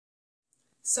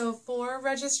So for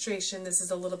registration, this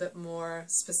is a little bit more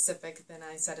specific than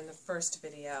I said in the first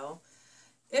video.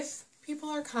 If people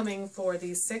are coming for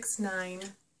these 6, 9,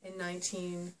 and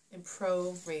 19 and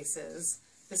pro races,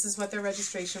 this is what their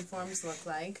registration forms look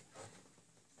like.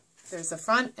 There's the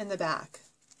front and the back.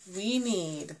 We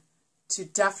need to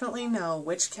definitely know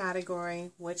which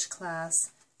category, which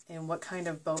class, and what kind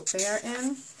of boat they are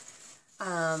in,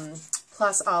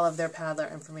 plus all of their paddler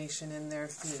information and their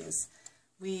fees.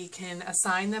 We can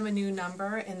assign them a new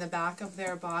number. In the back of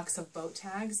their box of boat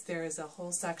tags, there is a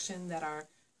whole section that are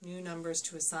new numbers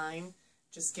to assign.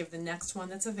 Just give the next one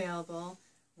that's available,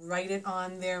 write it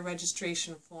on their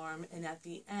registration form, and at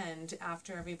the end,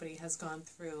 after everybody has gone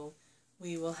through,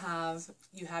 we will have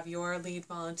your lead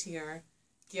volunteer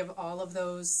give all of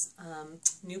those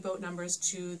new boat numbers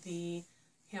to the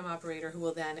ham operator, who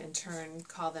will then in turn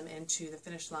call them into the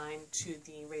finish line to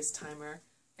the race timer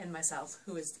and myself,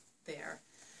 who is there.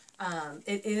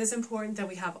 It is important that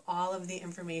we have all of the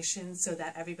information so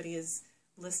that everybody is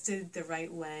listed the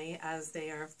right way as they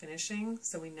are finishing,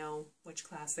 so we know which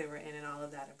class they were in and all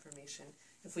of that information.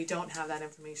 If we don't have that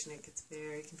information, it gets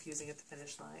very confusing at the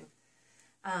finish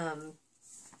line.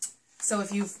 So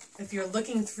if you're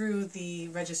looking through the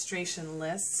registration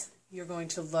lists, you're going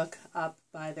to look up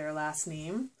by their last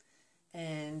name,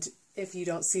 and if you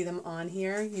don't see them on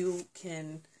here, you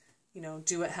can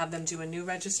have them do a new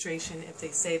registration. If they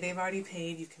say they've already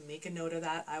paid, you can make a note of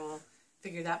that. I will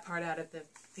figure that part out at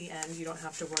the end. You don't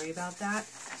have to worry about that.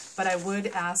 But I would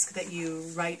ask that you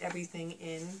write everything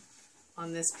in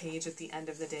on this page at the end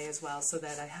of the day as well, so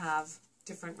that I have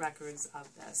different records of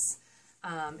this.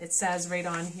 It says right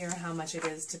on here how much it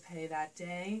is to pay that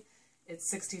day.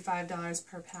 It's $65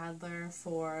 per paddler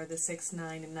for the 6,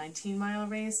 9, and 19 mile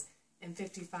race, and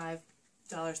 $55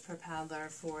 per paddler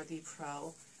for the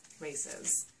pro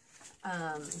races.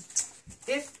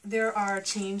 If there are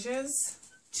changes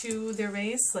to their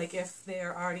race, like if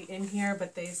they're already in here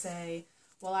but they say,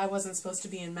 well, I wasn't supposed to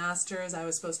be in Masters, I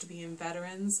was supposed to be in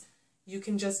Veterans, you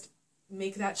can just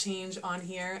make that change on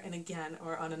here, and again,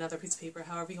 or on another piece of paper,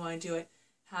 however you want to do it,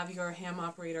 have your ham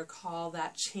operator call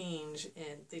that change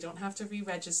in. They don't have to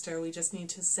re-register, we just need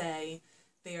to say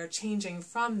they are changing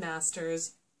from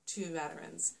Masters to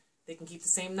Veterans. They can keep the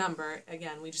same number.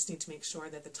 Again, we just need to make sure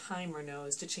that the timer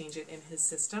knows to change it in his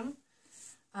system.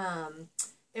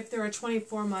 If they're a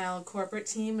 24-mile corporate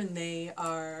team and they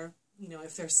are,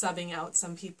 if they're subbing out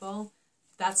some people,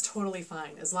 that's totally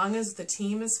fine. As long as the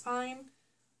team is fine,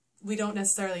 we don't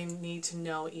necessarily need to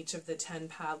know each of the 10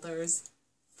 paddlers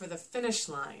for the finish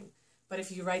line. But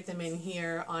if you write them in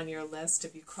here on your list,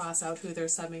 if you cross out who they're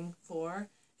subbing for,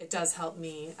 it does help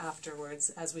me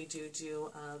afterwards as we do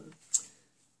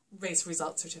race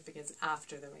result certificates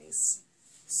after the race.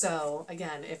 So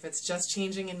again, if it's just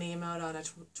changing a name out on a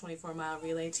 24-mile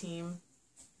relay team,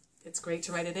 it's great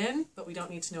to write it in, but we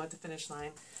don't need to know at the finish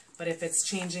line. But if it's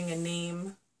changing a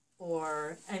name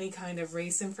or any kind of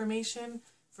race information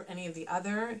for any of the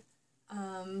other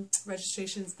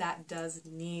registrations, that does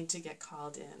need to get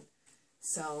called in.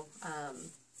 So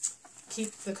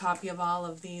keep the copy of all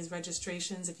of these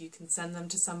registrations. If you can send them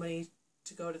to somebody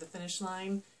to go to the finish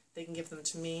line, they can give them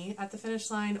to me at the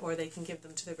finish line, or they can give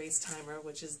them to the race timer,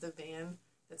 which is the van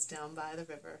that's down by the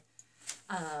river.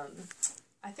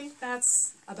 I think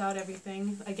that's about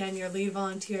everything. Again, your lead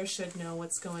volunteer should know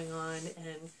what's going on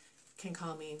and can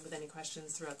call me with any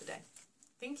questions throughout the day.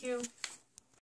 Thank you.